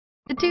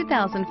The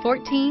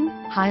 2014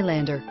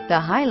 Highlander. The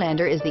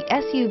Highlander is the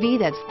SUV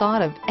that's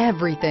thought of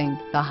everything.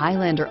 The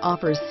Highlander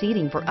offers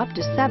seating for up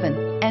to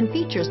 7 and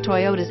features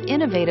Toyota's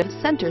innovative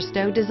center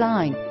stow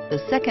design.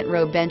 The second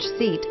row bench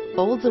seat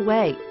folds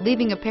away,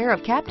 leaving a pair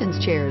of captain's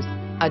chairs.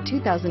 A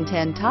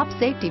 2010 Top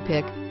Safety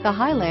Pick, the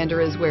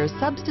Highlander is where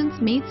substance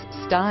meets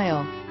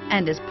style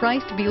and is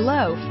priced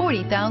below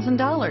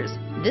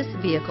 $40,000. This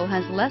vehicle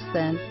has less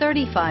than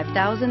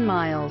 35,000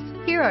 miles.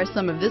 Here are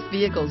some of this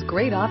vehicle's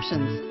great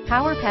options: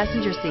 power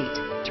passenger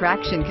seat,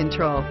 traction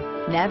control,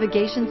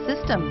 navigation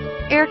system,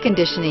 air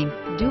conditioning,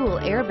 dual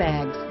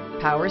airbags,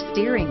 power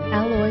steering,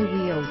 alloy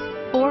wheels,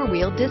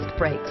 4-wheel disc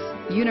brakes,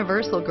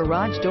 universal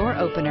garage door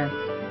opener,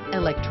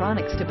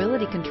 electronic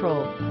stability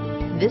control.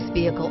 This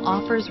vehicle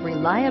offers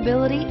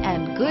reliability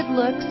and good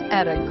looks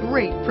at a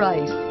great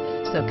price.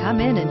 So come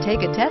in and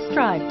take a test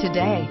drive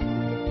today.